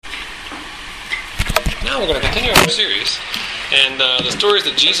Now we're going to continue our series, and the stories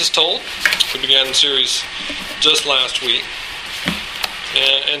that Jesus told. We began the series just last week,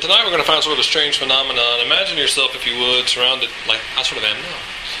 and tonight we're going to find sort of a strange phenomenon. Imagine yourself, if you would, surrounded, like I sort of am now,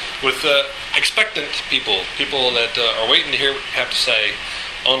 with expectant people that are waiting to hear what you have to say,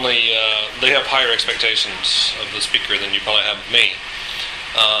 only they have higher expectations of the speaker than you probably have of me.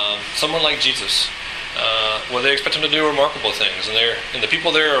 Someone like Jesus, where they expect him to do remarkable things, and the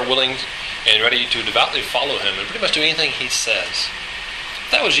people there are willing and ready to devoutly follow him and pretty much do anything he says.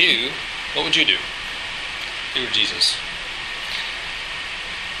 If that was you, what would you do? If you were Jesus.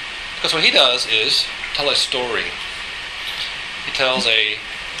 Because what he does is tell a story. He tells a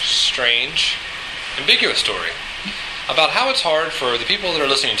strange, ambiguous story about how it's hard for the people that are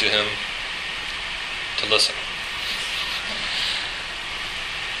listening to him to listen.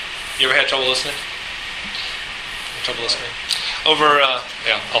 You ever had trouble listening?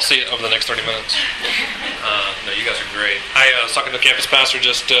 I'll see it over the next 30 minutes. No, you guys are great. I was talking to a campus pastor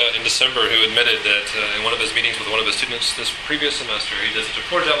just in December who admitted that in one of his meetings with one of his students this previous semester, he did such a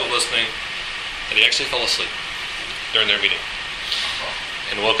poor job of listening that he actually fell asleep during their meeting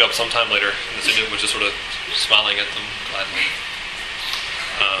and woke up sometime later, and the student was just sort of smiling at them gladly.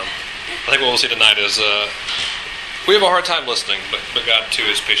 I think what we'll see tonight is we have a hard time listening, but God too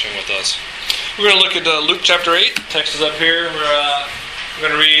is patient with us. We're going to look at Luke chapter 8. Text is up here. We're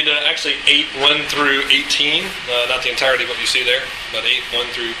going to read actually 8:1 through 18. Not the entirety of what you see there, but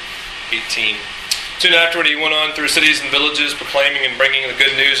 8:1 through 18. Soon afterward, he went on through cities and villages, proclaiming and bringing the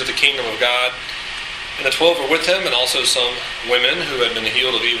good news of the kingdom of God. And the 12 were with him, and also some women who had been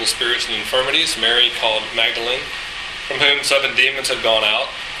healed of evil spirits and infirmities. Mary called Magdalene, from whom 7 demons had gone out,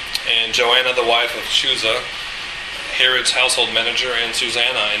 and Joanna, the wife of Chuza, Herod's household manager, and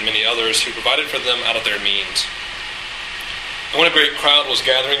Susanna, and many others who provided for them out of their means. And when a great crowd was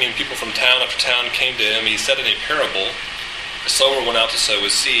gathering, and people from town after town came to him, he said in a parable, a sower went out to sow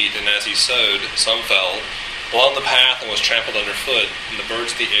his seed, and as he sowed, some fell along the path and was trampled underfoot, and the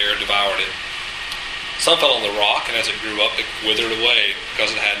birds of the air devoured it. Some fell on the rock, and as it grew up, it withered away, because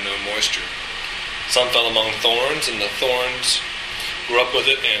it had no moisture. Some fell among thorns, and the thorns grew up with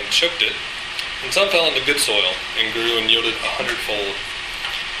it and choked it. And some fell into good soil, and grew and yielded 100-fold.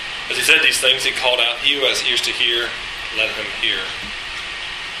 As he said these things, he called out, "He who has ears to hear, let him hear."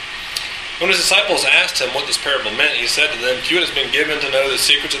 When his disciples asked him what this parable meant, he said to them, "To you it has been given to know the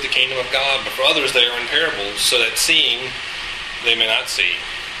secrets of the kingdom of God, but for others they are in parables, so that seeing they may not see,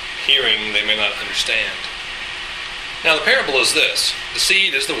 hearing they may not understand." Now the parable is this: the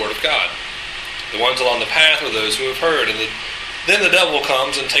seed is the word of God. The ones along the path are those who have heard, and then the devil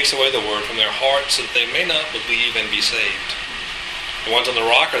comes and takes away the word from their hearts, so that they may not believe and be saved. The ones on the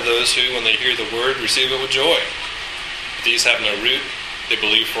rock are those who, when they hear the word, receive it with joy. But these have no root. They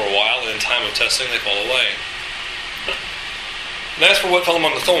believe for a while, and in time of testing they fall away. And as for what fell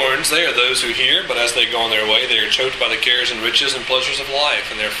among the thorns, they are those who hear, but as they go on their way, they are choked by the cares and riches and pleasures of life,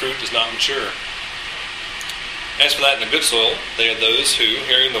 and their fruit does not mature. As for that in the good soil, they are those who,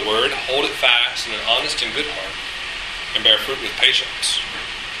 hearing the word, hold it fast in an honest and good heart, and bear fruit with patience.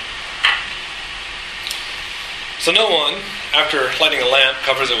 So no one, after lighting a lamp,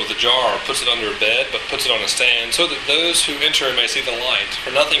 covers it with a jar or puts it under a bed, but puts it on a stand, so that those who enter may see the light.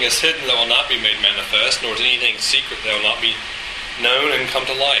 For nothing is hidden that will not be made manifest, nor is anything secret that will not be known and come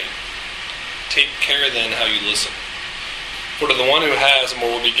to light. Take care then how you listen. For to the one who has,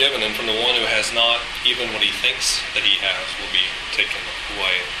 more will be given, and from the one who has not, even what he thinks that he has will be taken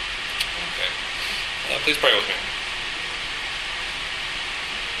away. Okay. Please pray with me.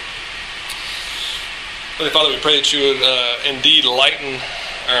 Holy Father, we pray that you would indeed lighten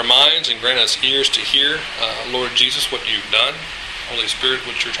our minds and grant us ears to hear, Lord Jesus, what you've done. Holy Spirit,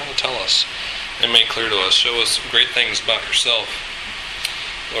 what you're trying to tell us and make clear to us. Show us great things about yourself.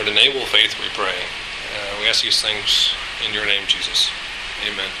 Lord, enable faith, we pray. We ask these things in your name, Jesus.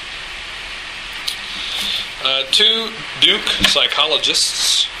 Amen. 2 Duke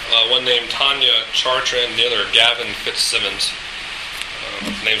psychologists, one named Tanya Chartrand, the other Gavin Fitzsimmons,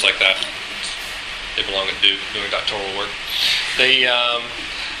 names like that. They belong at Duke, doing doctoral work. They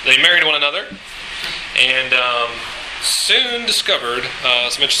married one another, and soon discovered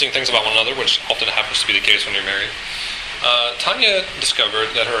some interesting things about one another, which often happens to be the case when you're married. Tanya discovered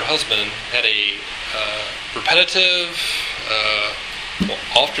that her husband had a repetitive,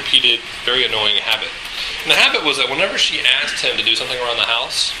 oft-repeated, very annoying habit. And the habit was that whenever she asked him to do something around the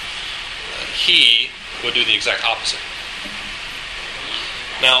house, he would do the exact opposite.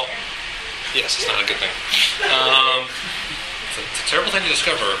 Now, yes, it's not a good thing. It's a terrible thing to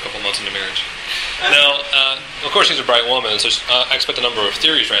discover a couple months into marriage. Now, of course, she's a bright woman, so I expect a number of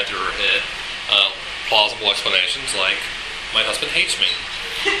theories ran through her head. Plausible explanations like, my husband hates me.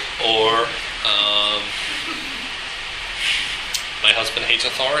 Or, my husband hates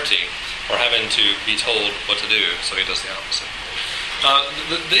authority. Or having to be told what to do, so he does the opposite.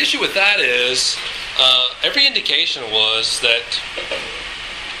 The issue with that is, every indication was that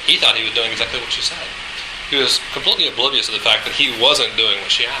he thought he was doing exactly what she said. He was completely oblivious to the fact that he wasn't doing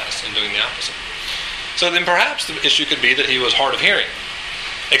what she asked and doing the opposite. So then perhaps the issue could be that he was hard of hearing,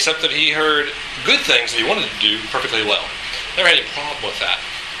 except that he heard good things that he wanted to do perfectly well. Never had any problem with that.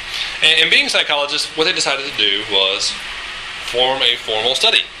 And being psychologists, what they decided to do was form a formal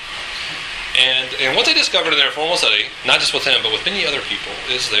study. And what they discovered in their formal study, not just with him, but with many other people,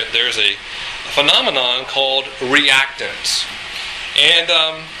 is that there's a phenomenon called reactance. And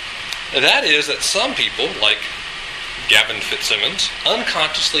that is that some people, like Gavin Fitzsimmons,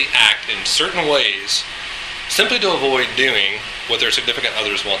 unconsciously act in certain ways simply to avoid doing what their significant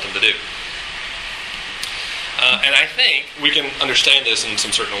others want them to do. And I think we can understand this in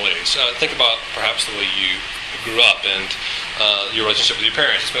some certain ways. Think about perhaps the way you grew up and your relationship with your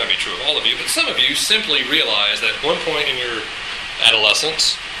parents. This may not be true of all of you, but some of you simply realized that at one point in your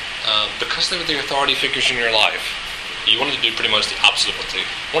adolescence, because they were the authority figures in your life, you wanted to do pretty much the opposite of what they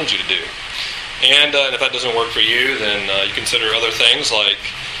wanted you to do. And if that doesn't work for you, then you consider other things like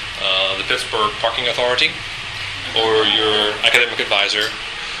the Pittsburgh Parking Authority or your academic advisor,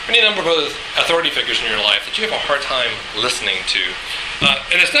 any number of other authority figures in your life that you have a hard time listening to.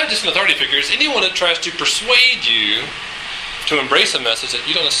 And it's not just an authority figure, it's anyone that tries to persuade you to embrace a message that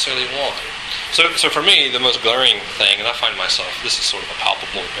you don't necessarily want. So for me, the most glaring thing, and I find myself, this is sort of a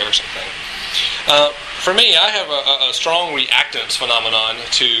palpable, embarrassing thing. For me, I have a strong reactance phenomenon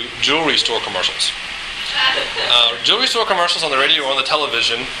to jewelry store commercials. Jewelry store commercials on the radio or on the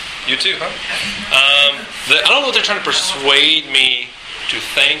television, you too, huh? I don't know what they're trying to persuade me to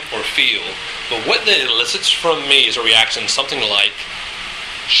think or feel, but what that elicits from me is a reaction something like,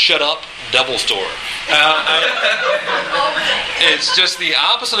 shut up, devil store. It's just the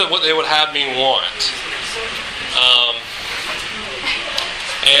opposite of what they would have me want.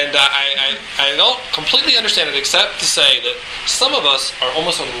 And I don't completely understand it, except to say that some of us are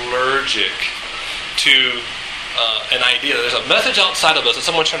almost allergic to an idea that there's a message outside of us that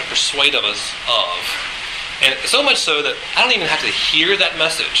someone's trying to persuade us of. And so much so that I don't even have to hear that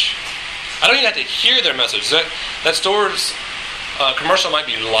message. I don't even have to hear their message. That store's commercial might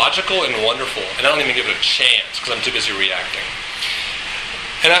be logical and wonderful, and I don't even give it a chance because I'm too busy reacting.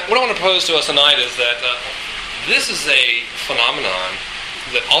 And what I want to propose to us tonight is that this is a phenomenon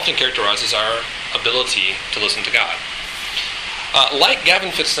that often characterizes our ability to listen to God. Like Gavin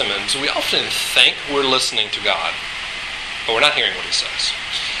Fitzsimmons, we often think we're listening to God, but we're not hearing what He says.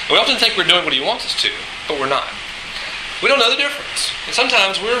 And we often think we're doing what He wants us to, but we're not. We don't know the difference. And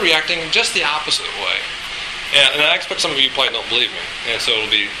sometimes we're reacting just the opposite way. And I expect some of you probably don't believe me. And so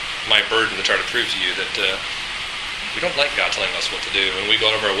it'll be my burden to try to prove to you that we don't like God telling us what to do, and we go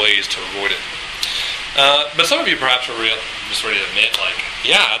out of our ways to avoid it. But some of you perhaps are just ready to admit, like,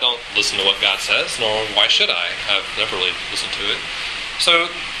 yeah, I don't listen to what God says, nor why should I? I've never really listened to it. So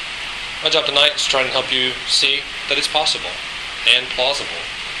my job tonight is to try and help you see that it's possible, and plausible,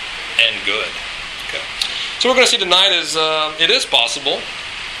 and good. Okay. So what we're going to see tonight is it is possible,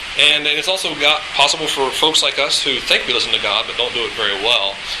 and it's also possible for folks like us who think we listen to God but don't do it very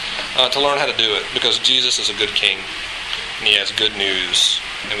well to learn how to do it, because Jesus is a good king, and He has good news,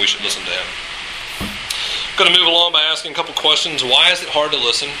 and we should listen to Him. I'm going to move along by asking a couple questions. Why is it hard to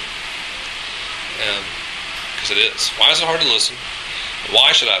listen? Because it is. Why is it hard to listen?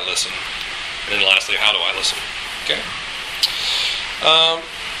 Why should I listen? And then lastly, how do I listen? Okay?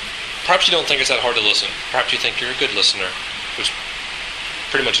 Perhaps you don't think it's that hard to listen. Perhaps you think you're a good listener, which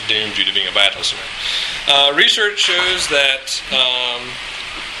pretty much doomed you to being a bad listener. Research shows that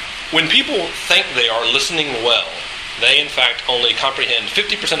when people think they are listening well, they in fact only comprehend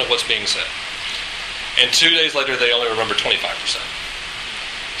 50% of what's being said. And 2 days later, they only remember 25%.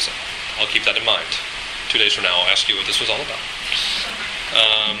 So I'll keep that in mind. 2 days from now, I'll ask you what this was all about.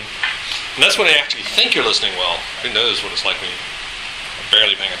 And that's when they actually think you're listening well. Who knows what it's like when you're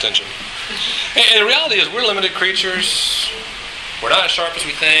barely paying attention. And the reality is, we're limited creatures. We're not as sharp as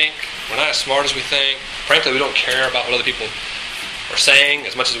we think. We're not as smart as we think. Frankly, we don't care about what other people are saying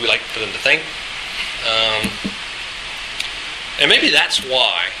as much as we like for them to think. And maybe that's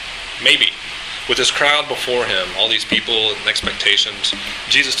why, with this crowd before Him, all these people and expectations,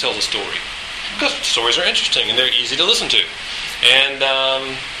 Jesus tells a story. Because stories are interesting and they're easy to listen to. And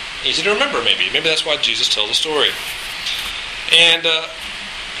easy to remember, maybe. Maybe that's why Jesus tells a story. And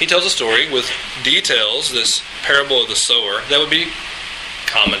he tells a story with details, this parable of the sower, that would be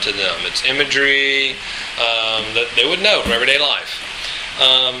common to them. It's imagery that they would know from everyday life.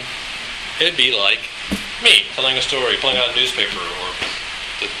 It'd be like me telling a story, pulling out a newspaper, or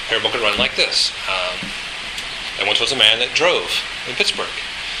the parable could run like this. There once was a man that drove in Pittsburgh,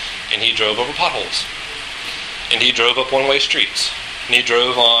 and he drove over potholes, and he drove up one-way streets, and he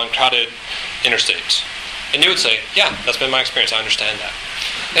drove on crowded interstates. And you would say, yeah, that's been my experience, I understand that.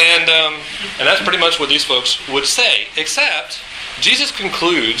 And that's pretty much what these folks would say, except Jesus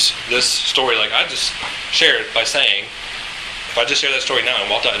concludes this story like I just shared by saying, if I just share that story now and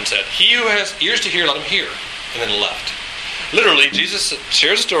walked out and said, he who has ears to hear, let him hear, and then left. Literally, Jesus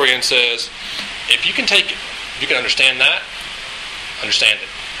shares a story and says, if you can take it, if you can understand that, understand it.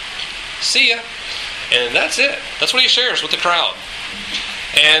 See ya. And that's it. That's what he shares with the crowd.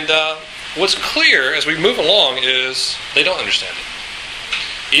 And what's clear as we move along is they don't understand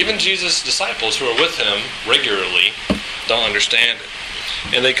it. Even Jesus' disciples who are with him regularly don't understand it.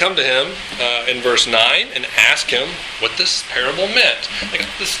 And they come to him in verse 9 and ask him what this parable meant. Like,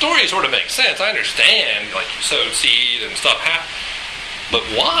 the story sort of makes sense. I understand, like, you sowed seed and stuff happened. But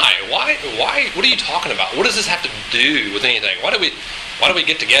why? Why? What are you talking about? What does this have to do with anything? Why do we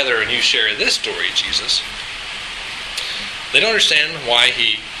get together and you share this story, Jesus? They don't understand why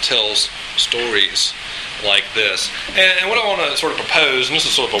he tells stories like this. And what I want to sort of propose, and this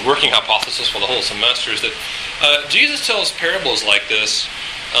is sort of a working hypothesis for the whole semester, is that Jesus tells parables like this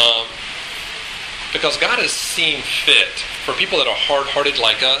because God has seen fit for people that are hard-hearted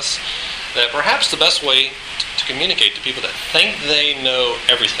like us, that perhaps the best way to communicate to people that think they know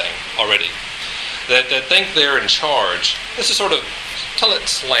everything already, that think they're in charge, is to sort of tell it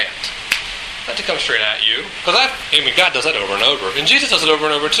slant. Not to come straight at you. Because God does that over and over. And Jesus does it over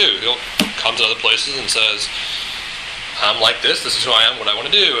and over too. He'll come to other places and says, I'm like this is who I am, what I want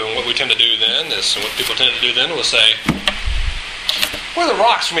to do. And what we tend to do then is, and what people tend to do then will say, where are the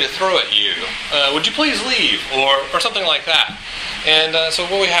rocks for me to throw at you? Would you please leave? Or something like that. And so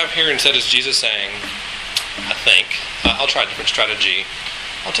what we have here instead is Jesus saying, I think, I'll try a different strategy.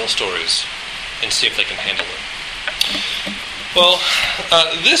 I'll tell stories and see if they can handle it. Well,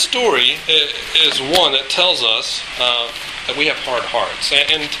 this story is one that tells us that we have hard hearts.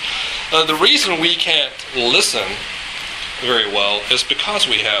 And the reason we can't listen very well is because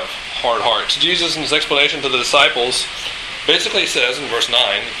we have hard hearts. Jesus, in his explanation to the disciples, basically says in verse 9,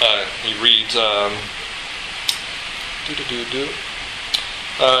 he reads, to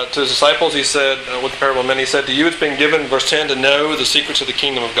his disciples he said, what the parable meant, he said, to you it's been given, verse 10, to know the secrets of the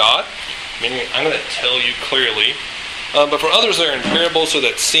kingdom of God. Meaning, I'm going to tell you clearly. But for others they're in parables, so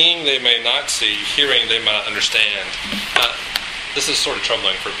that seeing they may not see, hearing they may not understand. This is sort of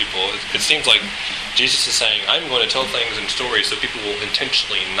troubling for people. It seems like Jesus is saying, I'm going to tell things in stories so people will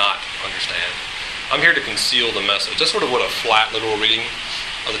intentionally not understand. I'm here to conceal the message. That's sort of what a flat, literal reading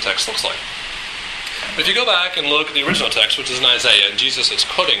of the text looks like. But if you go back and look at the original text, which is in Isaiah, and Jesus is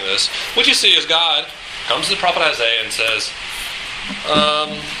quoting this, what you see is God comes to the prophet Isaiah and says,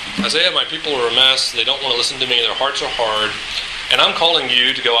 Isaiah, my people are a mess. They don't want to listen to me. Their hearts are hard. And I'm calling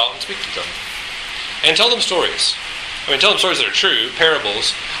you to go out and speak to them. And tell them stories. Tell them stories that are true,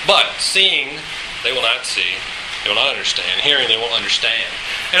 parables. But seeing, they will not see. They will not understand. Hearing, they won't understand.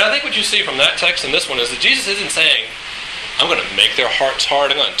 And I think what you see from that text and this one is that Jesus isn't saying, I'm going to make their hearts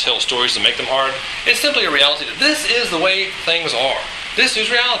hard. I'm going to tell stories to make them hard. It's simply a reality that this is the way things are. This is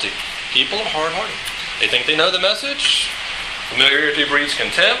reality. People are hard-hearted. They think they know the message. Familiarity breeds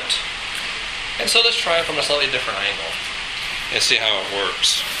contempt. And so let's try it from a slightly different angle and see how it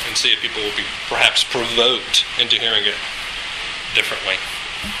works and see if people will be perhaps provoked into hearing it differently.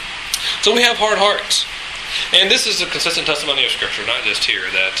 So we have hard hearts. And this is a consistent testimony of Scripture, not just here,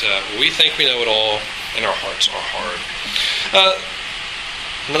 that we think we know it all and our hearts are hard.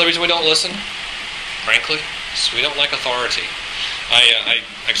 Another reason we don't listen, frankly, is we don't like authority. I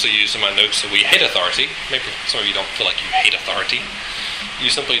actually used in my notes that we hate authority. Maybe some of you don't feel like you hate authority.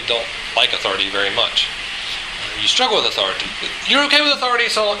 You simply don't like authority very much. You struggle with authority. You're okay with authority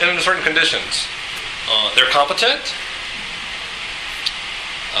in certain conditions. They're competent.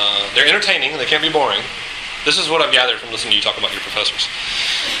 They're entertaining. They can't be boring. This is what I've gathered from listening to you talk about your professors.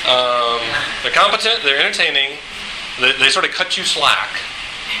 They're competent. They're entertaining. They sort of cut you slack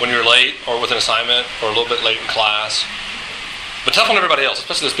when you're late or with an assignment or a little bit late in class. But tough on everybody else,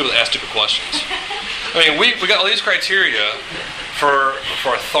 especially those people that ask stupid questions. We got all these criteria for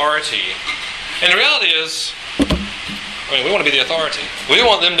authority. And the reality is, we want to be the authority. We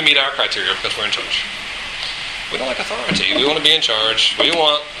want them to meet our criteria because we're in charge. We don't like authority. We want to be in charge. We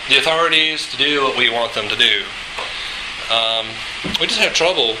want the authorities to do what we want them to do. We just have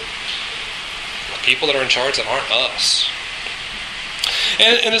trouble with people that are in charge that aren't us.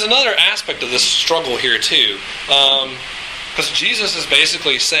 And there's another aspect of this struggle here too. Because Jesus is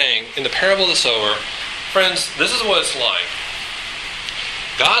basically saying, in the parable of the sower, friends, this is what it's like.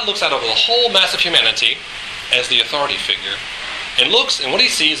 God looks out over the whole mass of humanity as the authority figure, and what he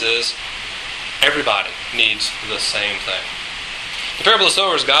sees is everybody needs the same thing. The parable of the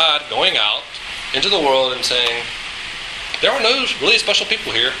sower is God going out into the world and saying, there are no really special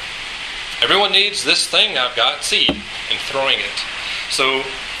people here. Everyone needs this thing I've got, seed, and throwing it. So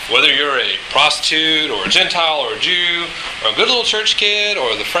whether you're a prostitute or a Gentile or a Jew or a good little church kid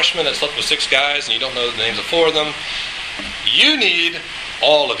or the freshman that slept with 6 guys and you don't know the names of 4 of them, you need,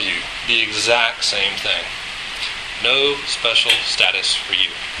 all of you, the exact same thing. No special status for you.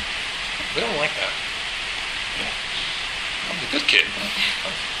 We don't like that. I'm the good kid.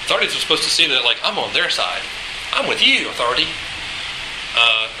 Authorities are supposed to see that, like, I'm on their side. I'm with you, authority.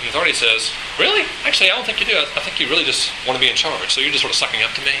 And authority says, really? Actually, I don't think you do. I think you really just want to be in charge. So you're just sort of sucking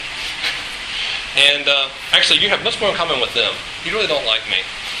up to me. And actually, you have much more in common with them. You really don't like me.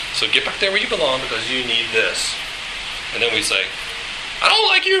 So get back there where you belong because you need this. And then we say, I don't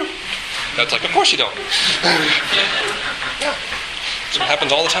like you. That's like, of course you don't. Yeah. That's what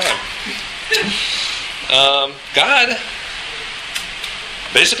happens all the time. God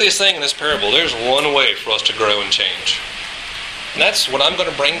basically is saying in this parable, there's one way for us to grow and change. And that's what I'm going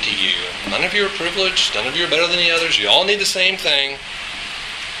to bring to you. None of you are privileged. None of you are better than the others. You all need the same thing.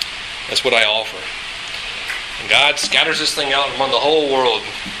 That's what I offer. And God scatters this thing out among the whole world.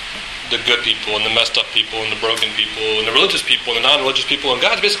 The good people and the messed up people and the broken people and the religious people and the non-religious people. And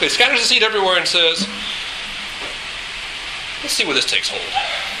God basically scatters the seed everywhere and says, let's see where this takes hold.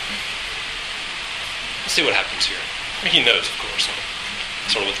 Let's see what happens here. I mean, he knows, of course.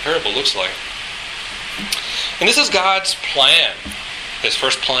 That's sort of what the parable looks like. And this is God's plan. His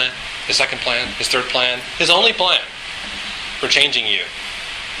first plan, his second plan, his third plan, his only plan for changing you,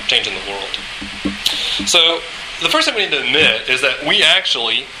 changing the world. So, the first thing we need to admit is that we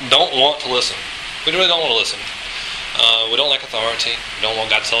actually don't want to listen. We really don't want to listen. We don't like authority. We don't want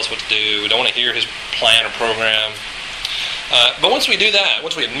God to tell us what to do. We don't want to hear his plan or program. But once we do that,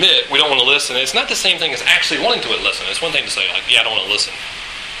 once we admit we don't want to listen, it's not the same thing as actually wanting to listen. It's one thing to say, like, yeah, I don't want to listen.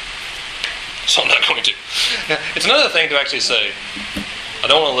 So I'm not going to. It's another thing to actually say, I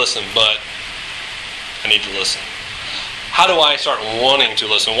don't want to listen, but I need to listen. How do I start wanting to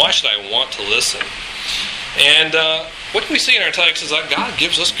listen? Why should I want to listen? And what we see in our text is that God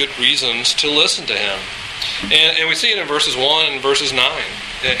gives us good reasons to listen to him. And we see it in verses 1 and verses 9.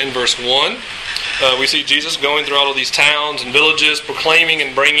 In verse 1, we see Jesus going through all of these towns and villages, proclaiming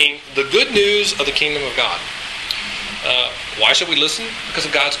and bringing the good news of the kingdom of God. Why should we listen? Because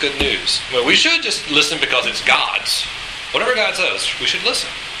of God's good news. Well, we should just listen because it's God's. Whatever God says, we should listen.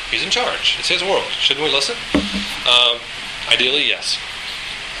 He's in charge. It's his world. Shouldn't we listen? Ideally, yes.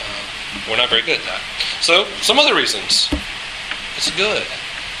 We're not very good at that. So, some other reasons. It's good.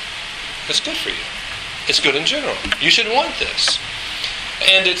 It's good for you. It's good in general. You should want this.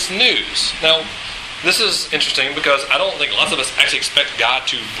 And it's news. Now, this is interesting because I don't think lots of us actually expect God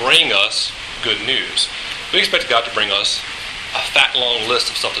to bring us good news. We expect God to bring us a fat, long list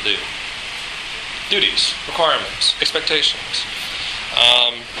of stuff to do. Duties, requirements, expectations.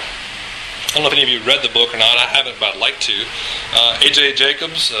 I don't know if any of you read the book or not. I haven't, but I'd like to. A.J.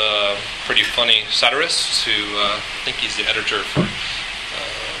 Jacobs, pretty funny satirist who I think he's the editor for...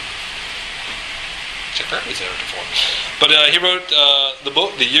 apparently he's the editor for him. But he wrote the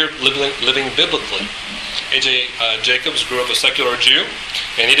book, The Year Living Biblically. A.J. Jacobs grew up a secular Jew,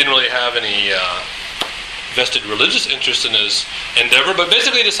 and he didn't really have any vested religious interest in his endeavor, but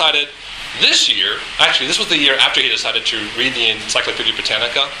basically decided this year, actually this was the year after he decided to read the Encyclopedia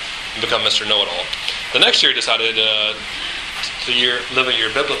Britannica and become Mr. Know-It-All. The next year he decided to live a year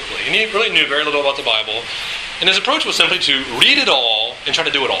biblically. And he really knew very little about the Bible. And his approach was simply to read it all and try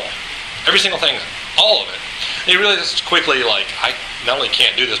to do it all. Every single thing, all of it. And he really just quickly, I not only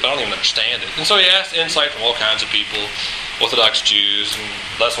can't do this, but I don't even understand it. And so he asked insight from all kinds of people, Orthodox Jews and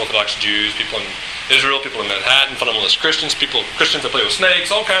less Orthodox Jews, people in Israel, people in Manhattan, fundamentalist Christians, Christians that play with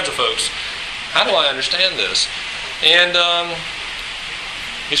snakes, all kinds of folks. How do I understand this? And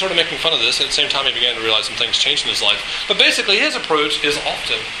he started making fun of this. At the same time, he began to realize some things changed in his life. But basically, his approach is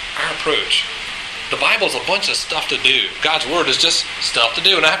often our approach. The Bible is a bunch of stuff to do. God's Word is just stuff to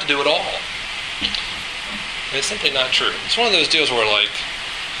do, and I have to do it all. And it's simply not true. It's one of those deals where,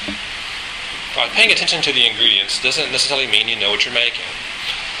 by paying attention to the ingredients doesn't necessarily mean you know what you're making,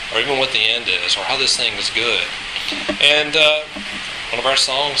 or even what the end is, or how this thing is good. And one of our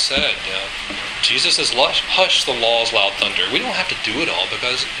songs said, Jesus has hushed the law's loud thunder. We don't have to do it all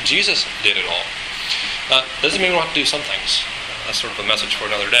because Jesus did it all. Doesn't mean we don't have to do some things. That's sort of a message for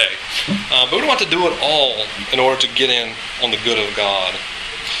another day. But we don't have to do it all in order to get in on the good of God.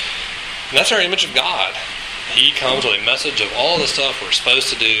 And that's our image of God. He comes with a message of all the stuff we're supposed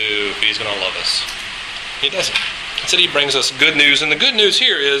to do if He's going to love us. He doesn't. Instead, He brings us good news. And the good news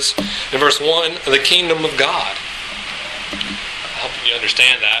here is, in verse 1, the kingdom of God. I hope you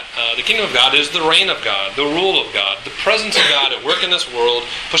understand that. The kingdom of God is the reign of God, the rule of God, the presence of God at work in this world,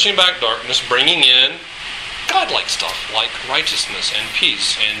 pushing back darkness, bringing in God-like stuff like righteousness and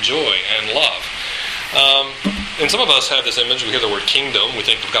peace and joy and love. And some of us have this image. We hear the word kingdom. We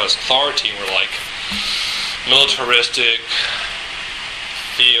think of God as authority, and we're like militaristic,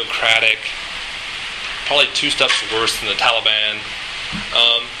 theocratic, probably 2 steps worse than the Taliban.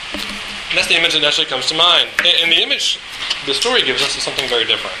 And that's the image that naturally comes to mind. And the image the story gives us is something very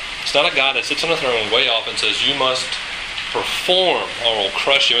different. It's not a God that sits on a throne way off and says, you must perform or we'll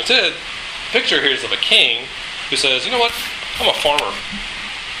crush you. Instead, the picture here is of a king who says, you know what? I'm a farmer.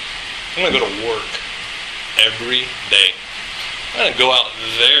 I'm going to go to work every day. I'm going to go out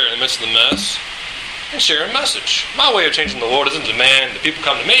there in the midst of the mess and share a message. My way of changing the world isn't to demand that people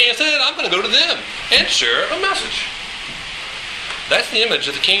come to me. Instead, I'm going to go to them and share a message. That's the image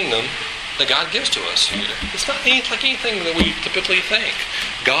of the kingdom that God gives to us here. It's not like anything that we typically think.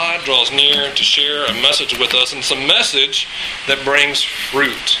 God draws near to share a message with us, and it's a message that brings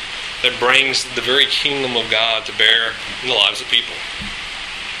fruit, that brings the very kingdom of God to bear in the lives of people.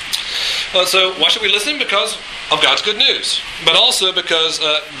 So why should we listen? Because of God's good news, but also because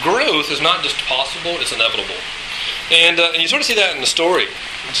growth is not just possible, it's inevitable. And you sort of see that in the story.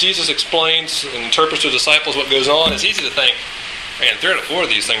 Jesus explains and interprets to the disciples what goes on. It's easy to think, man, 3 out of 4 of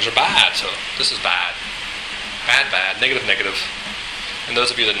these things are bad, so this is bad. Bad, negative. And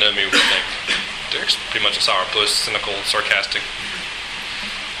those of you that know me would think, Derek's pretty much a sourpuss, cynical, sarcastic.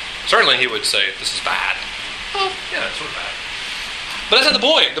 Certainly he would say, this is bad. Well, yeah, it's sort of bad. But that's not the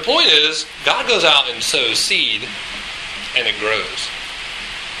point. The point is, God goes out and sows seed, and it grows.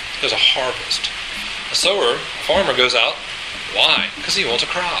 There's a harvest. A farmer goes out. Why? Because he wants a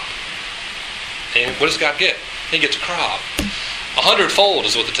crop. And what does God get? He gets a crop. 100-fold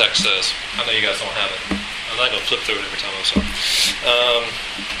is what the text says. I know you guys don't have it. I'm not going to flip through it every time, I'm sorry.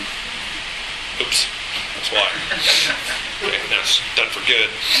 Oops. That's why. Okay, now it's done for good.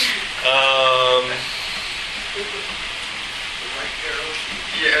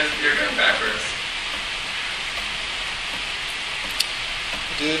 Yeah, you're going backwards.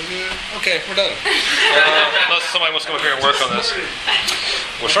 Okay, we're done. Unless somebody wants to come up here and work on this.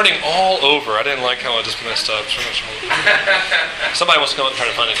 We're starting all over. I didn't like how I just messed up. Somebody wants to come up and try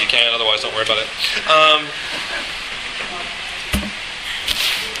to find it if you can. Otherwise, don't worry about it.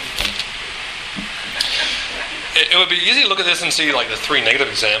 It would be easy to look at this and see like the 3 negative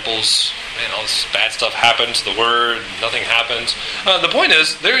examples. Man, all this bad stuff happens. The word, nothing happens. The point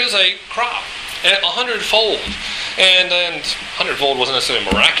is, there is a crop. 100-fold. And 100-fold wasn't necessarily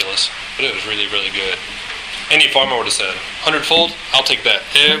miraculous, but it was really, really good. Any farmer would have said, 100-fold, I'll take that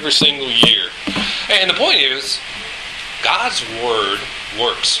every single year. And the point is, God's word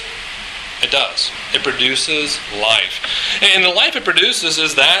works. It does. It produces life. And the life it produces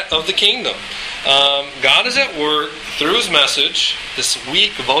is that of the kingdom. God is at work through His message, this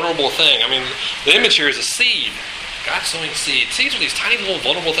weak, vulnerable thing. I mean, the image here is a seed. God's sowing seeds. Seeds are these tiny little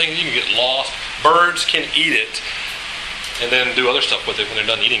vulnerable things. You can get lost. Birds can eat it and then do other stuff with it when they're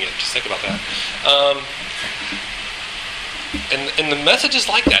done eating it. Just think about that. And the message is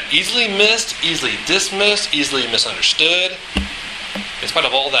like that. Easily missed, easily dismissed, easily misunderstood. In spite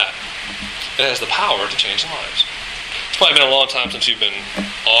of all that, it has the power to change lives. It's probably been a long time since you've been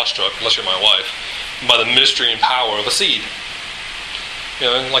awestruck, unless you're my wife, by the mystery and power of a seed. You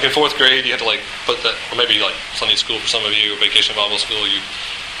know, like in 4th grade, you had to put that, or maybe like Sunday school for some of you, or vacation Bible school, you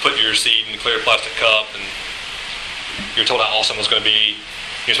put your seed in a clear plastic cup, and you're told how awesome it was going to be.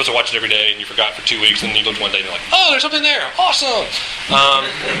 You're supposed to watch it every day, and you forgot for 2 weeks, and then you looked one day, and you're like, oh, there's something there, awesome!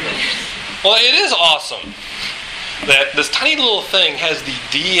 Well, it is awesome that this tiny little thing has the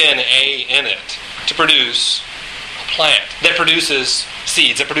DNA in it to produce a plant that produces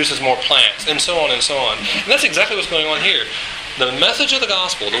seeds, that produces more plants, and so on and so on. And that's exactly what's going on here. The message of the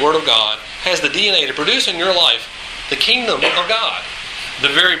gospel, the word of God, has the DNA to produce in your life the kingdom of God. The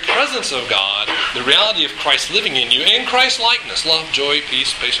very presence of God, the reality of Christ living in you, and Christ's likeness, love, joy,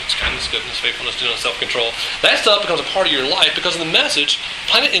 peace, patience, kindness, goodness, faithfulness, gentleness, self-control. That stuff becomes a part of your life because of the message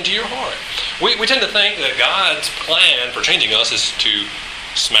planted into your heart. We tend to think that God's plan for changing us is to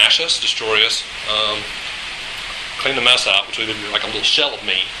smash us, destroy us, clean the mess out, which would be like a little shell of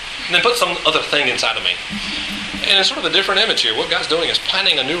me, and then put some other thing inside of me. And it's sort of a different image here. What God's doing is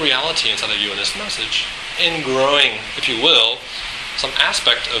planting a new reality inside of you in this message and growing, if you will, some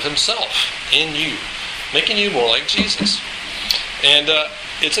aspect of himself in you, making you more like Jesus. And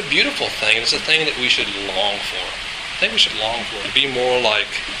it's a beautiful thing. It's a thing that we should long for. I think we should long for, to be more like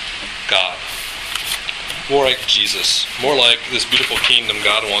God, more like Jesus, more like this beautiful kingdom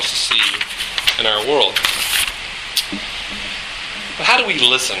God wants to see in our world. But how do we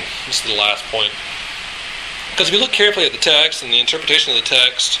listen? This is the last point. Because if you look carefully at the text and the interpretation of the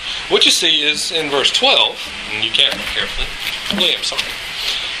text, what you see is in verse 12, and you can't look carefully. William, sorry.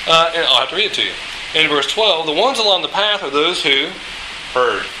 And I'll have to read it to you. In verse 12, the ones along the path are those who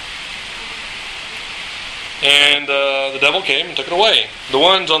heard. And the devil came and took it away. The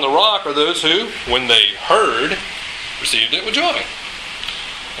ones on the rock are those who, when they heard, received it with joy.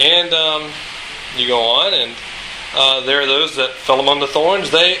 And you go on, and there are those that fell among the thorns.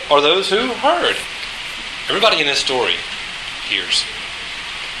 They are those who heard. Everybody in this story hears.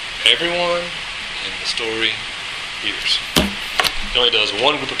 Everyone in the story hears. It only does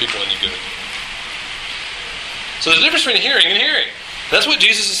one group of people any good. So there's a difference between hearing and hearing. That's what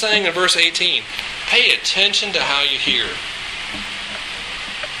Jesus is saying in verse 18. Pay attention to how you hear.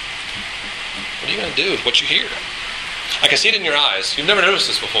 What are you going to do with what you hear? I can see it in your eyes. You've never noticed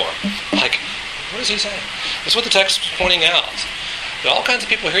this before. Like, what is he saying? That's what the text is pointing out. That all kinds of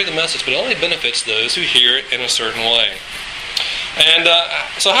people hear the message, but it only benefits those who hear it in a certain way. And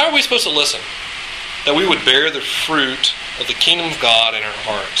so how are we supposed to listen? That we would bear the fruit of the kingdom of God in our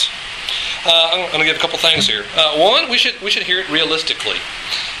hearts. I'm going to give a couple things here. One, we should hear it realistically.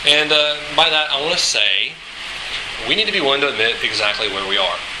 And by that, I want to say we need to be willing to admit exactly where we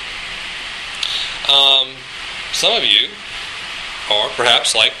are. Some of you are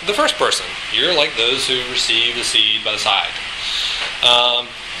perhaps like the first person. You're like those who receive the seed by the side.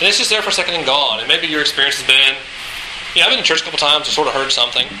 And it's just there for a second and gone. And maybe your experience has been, I've been in church a couple times and sort of heard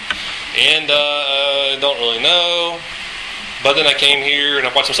something. And don't really know. But then I came here and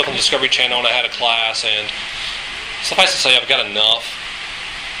I watched some stuff on the Discovery Channel and I had a class. And suffice to say, I've got enough.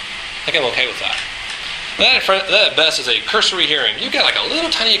 I think I'm okay with that. That at best is a cursory hearing. You've got like a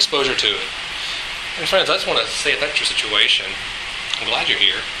little tiny exposure to it. And friends, I just want to say if that's your situation, I'm glad you're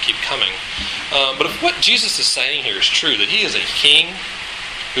here. Keep coming. But if what Jesus is saying here is true, that he is a king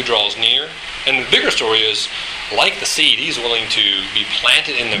who draws near, and the bigger story is, like the seed, he's willing to be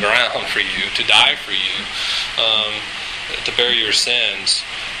planted in the ground for you, to die for you, to bear your sins,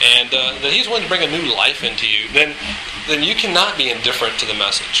 and that he's willing to bring a new life into you, then you cannot be indifferent to the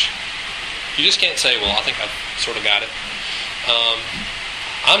message. You just can't say, well, I think I've sort of got it.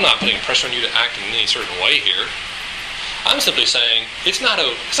 I'm not putting pressure on you to act in any certain way here. I'm simply saying it's not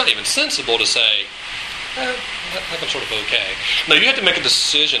even sensible to say, I think I'm sort of okay. No, you have to make a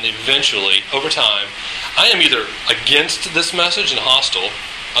decision eventually, over time. I am either against this message and hostile,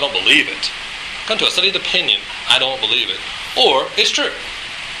 I don't believe it. Come to a studied opinion, I don't believe it. Or it's true.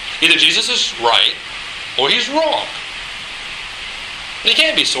 Either Jesus is right, or he's wrong. And he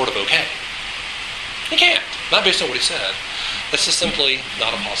can't be sort of okay. He can't. Not based on what he said. That's just simply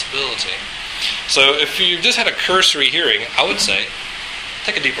not a possibility. So if you've just had a cursory hearing, I would say,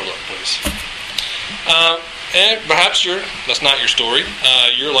 take a deeper look, please. And perhaps that's not your story.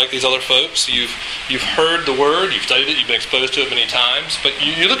 You're like these other folks. You've heard the word, you've studied it, you've been exposed to it many times, but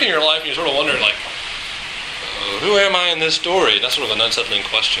you look in your life and you sort of wonder, like, who am I in this story? That's sort of an unsettling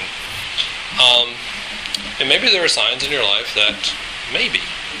question. And maybe there are signs in your life that maybe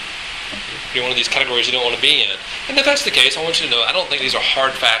you're one of these categories you don't want to be in. And if that's the case, I want you to know I don't think these are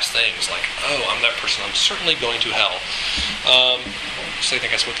hard, fast things like, oh, I'm that person, I'm certainly going to hell. So I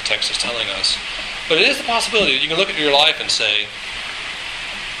think that's what the text is telling us. But it is the possibility that you can look at your life and say,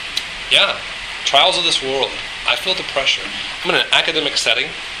 yeah, trials of this world, I feel the pressure. I'm in an academic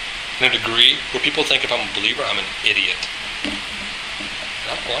setting, in a degree, where people think if I'm a believer, I'm an idiot. And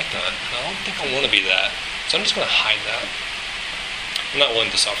I don't like that. I don't think I want to be that. So I'm just going to hide that. I'm not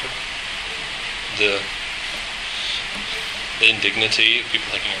willing to suffer the indignity of people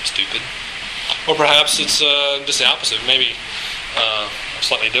thinking I'm stupid. Or perhaps it's just the opposite. Maybe a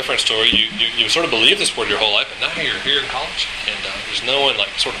slightly different story. You sort of believe this word your whole life, and now you're here in college, and there's no one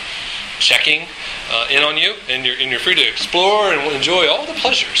like sort of checking in on you, and you're free to explore and enjoy all the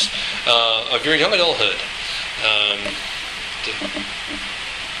pleasures of your young adulthood.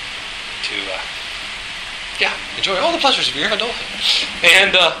 Enjoy all the pleasures of your young adulthood.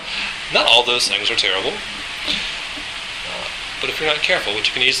 And not all those things are terrible. But if you're not careful, what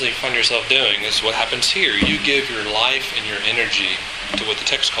you can easily find yourself doing is what happens here. You give your life and your energy to what the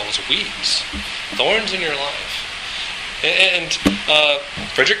text calls weeds, thorns in your life. And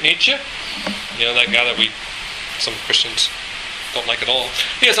Friedrich Nietzsche, that guy that some Christians don't like at all.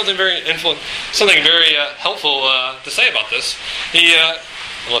 He has something very helpful to say about this. I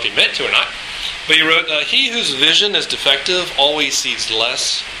don't know if he meant to or not, but he wrote, "He whose vision is defective always sees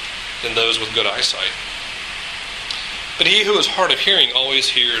less than those with good eyesight. But he who is hard of hearing always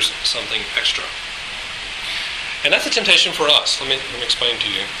hears something extra." And that's a temptation for us. Let me explain to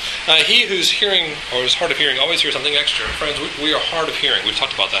you. He who's hearing or is hard of hearing always hears something extra. Friends, we are hard of hearing. We've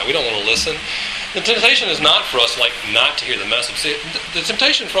talked about that. We don't want to listen. The temptation is not for us not to hear the message. See, the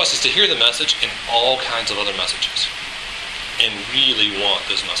temptation for us is to hear the message and all kinds of other messages, and really want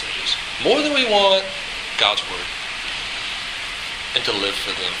those messages more than we want God's Word, and to live for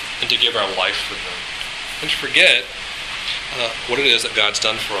them, and to give our life for them, and to forget what it is that God's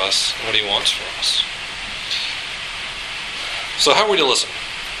done for us and what He wants for us. So how are we to listen?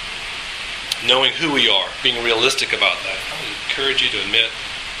 Knowing who we are, being realistic about that. I would encourage you to admit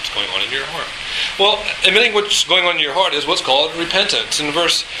what's going on in your heart. Well, admitting what's going on in your heart is what's called repentance. In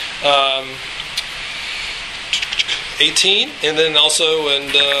verse 18, and then also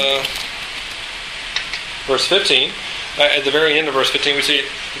in verse 15, at the very end of verse 15, we see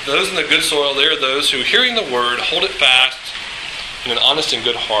those in the good soil, they are those who, hearing the word, hold it fast in an honest and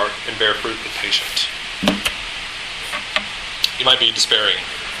good heart, and bear fruit with patience. You might be despairing.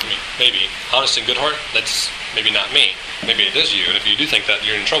 Maybe. Honest and good heart, that's maybe not me. Maybe it is you, and if you do think that,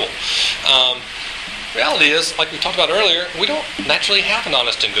 you're in trouble. Reality is, like we talked about earlier, we don't naturally have an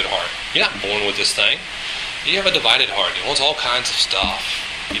honest and good heart. You're not born with this thing. You have a divided heart. It wants all kinds of stuff.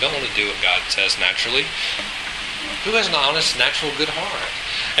 You don't want to do what God says naturally. Who has an honest, natural, good heart?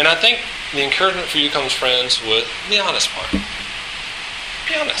 And I think the encouragement for you comes, friends, with the honest part.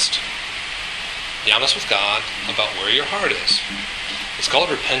 Be honest. Be honest with God about where your heart is. It's called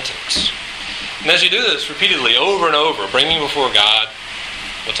repentance. And as you do this repeatedly, over and over, bringing before God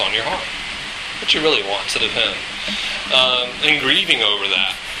what's on your heart, what you really want instead of Him, and grieving over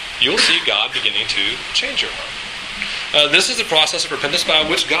that, you'll see God beginning to change your heart. This is the process of repentance by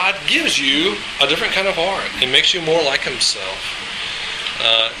which God gives you a different kind of heart. It makes you more like Himself.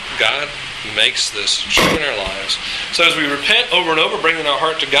 God makes this true in our lives. So as we repent over and over, bringing our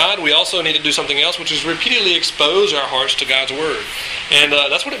heart to God, we also need to do something else, which is repeatedly expose our hearts to God's Word. And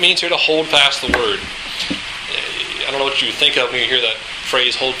that's what it means here to hold fast the Word. I don't know what you think of when you hear that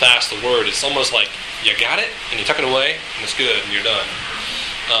phrase, hold fast the Word. It's almost like you got it, and you tuck it away, and it's good, and you're done.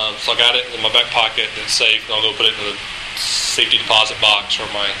 So I got it in my back pocket, and it's safe, and I'll go put it in the safety deposit box or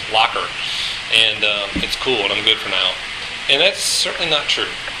my locker. And it's cool, and I'm good for now. And that's certainly not true.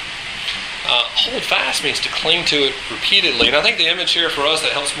 Hold fast means to cling to it repeatedly. And I think the image here for us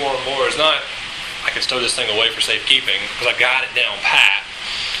that helps more and more is not, I can stow this thing away for safekeeping because I got it down pat.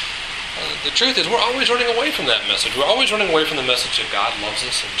 The truth is we're always running away from that message. We're always running away from the message that God loves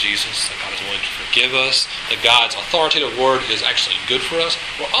us in Jesus, that God is willing to forgive us, that God's authoritative word is actually good for us.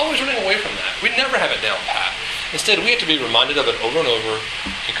 We're always running away from that. We never have it down pat. Instead, we have to be reminded of it over and over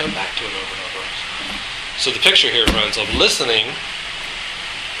and come back to it over and over. So the picture here, friends, of listening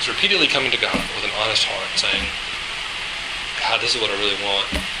is repeatedly coming to God with an honest heart, saying, God, this is what I really want,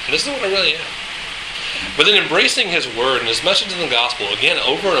 and this is what I really am. But then embracing His Word and His message in the gospel, again,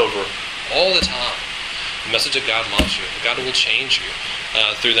 over and over, all the time. The message that God loves you, that God will change you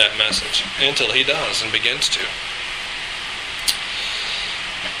through that message, until He does and begins to.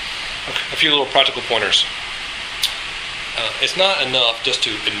 Okay, a few little practical pointers. It's not enough just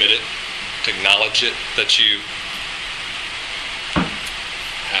to admit it, to acknowledge it, that you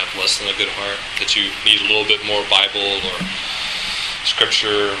have less than a good heart, that you need a little bit more Bible or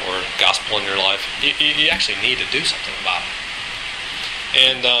Scripture or gospel in your life. You actually need to do something about it.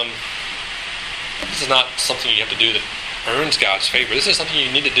 And this is not something you have to do that earns God's favor. This is something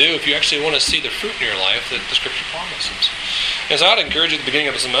you need to do if you actually want to see the fruit in your life that the Scripture promises. And so I'd encourage you at the beginning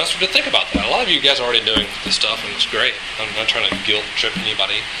of the semester to think about that. A lot of you guys are already doing this stuff, and it's great. I'm not trying to guilt trip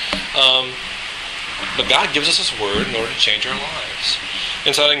anybody. But God gives us His Word in order to change our lives.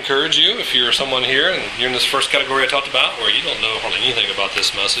 And so I'd encourage you, if you're someone here and you're in this first category I talked about, where you don't know hardly anything about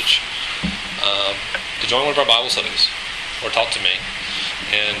this message, to join one of our Bible studies or talk to me.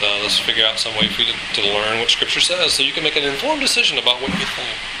 And let's figure out some way for you to learn what Scripture says so you can make an informed decision about what you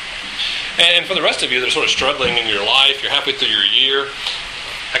think. And for the rest of you that are sort of struggling in your life, you're halfway through your year,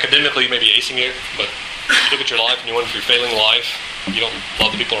 academically you may be acing it, but you look at your life and you wonder if you're failing life, you don't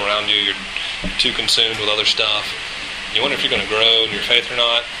love the people around you, you're too consumed with other stuff. You wonder if you're going to grow in your faith or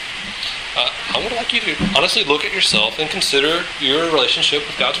not. I would like you to honestly look at yourself and consider your relationship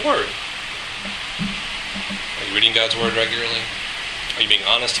with God's Word. Are you reading God's Word regularly? Are you being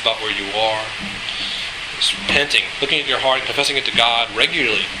honest about where you are? repenting, looking at your heart and confessing it to God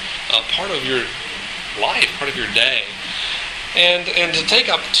regularly, part of your life, part of your day. And to take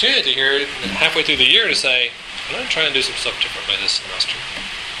opportunity here halfway through the year to say, I'm going to try and do some stuff differently this semester.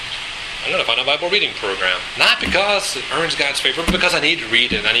 I'm going to find a Bible reading program. Not because it earns God's favor, but because I need to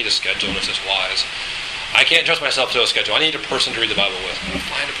read it and I need a schedule and it's just wise. I can't trust myself to a schedule. I need a person to read the Bible with. I'm going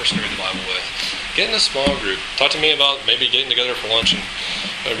to find a person to read the Bible with. Get in a small group. Talk to me about maybe getting together for lunch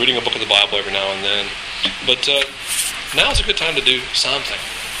and reading a book of the Bible every now and then. But now is a good time to do something,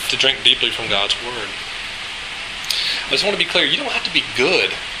 to drink deeply from God's Word. I just want to be clear, you don't have to be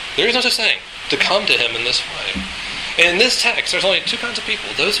good. There is no such thing to come to Him in this way. And in this text, there's only two kinds of people,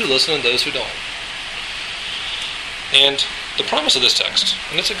 those who listen and those who don't. And the promise of this text,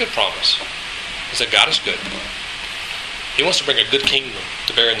 and it's a good promise, is that God is good. He wants to bring a good kingdom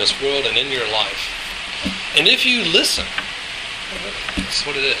to bear in this world and in your life. And if you listen, that's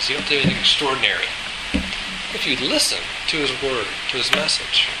what it is. You don't do anything extraordinary. If you listen to His Word, to His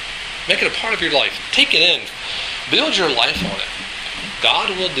message, make it a part of your life. Take it in. Build your life on it. God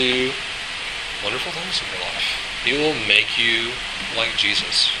will do wonderful things in your life. He will make you like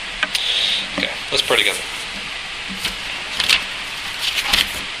Jesus. Okay, let's pray together.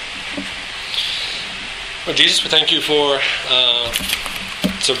 Lord Jesus, we thank you for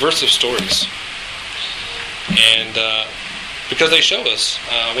subversive stories. And because they show us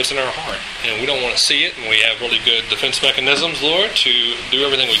what's in our heart. And we don't want to see it, and we have really good defense mechanisms, Lord, to do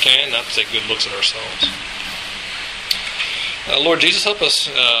everything we can not to take good looks at ourselves. Lord Jesus, help us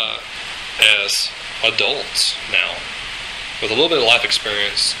as adults now, with a little bit of life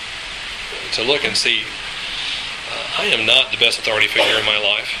experience, to look and see, I am not the best authority figure in my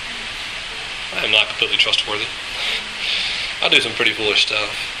life. I am not completely trustworthy. I do some pretty foolish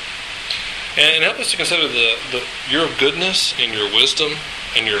stuff. And help us to consider your goodness and your wisdom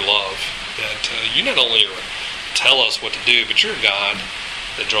and your love. That you not only tell us what to do, but you're a God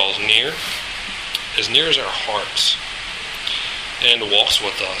that draws near as our hearts, and walks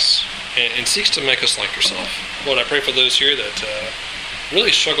with us, and seeks to make us like yourself. Lord, I pray for those here that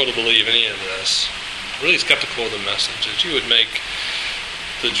really struggle to believe any of this, really skeptical of the message, that you would make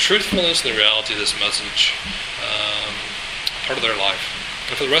the truthfulness and the reality of this message part of their life.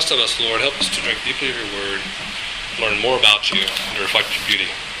 And for the rest of us, Lord, help us to drink deeply of your word, learn more about you, and to reflect your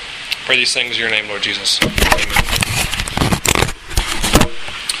beauty. I pray these things in your name, Lord Jesus. Amen.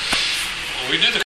 Well, we do the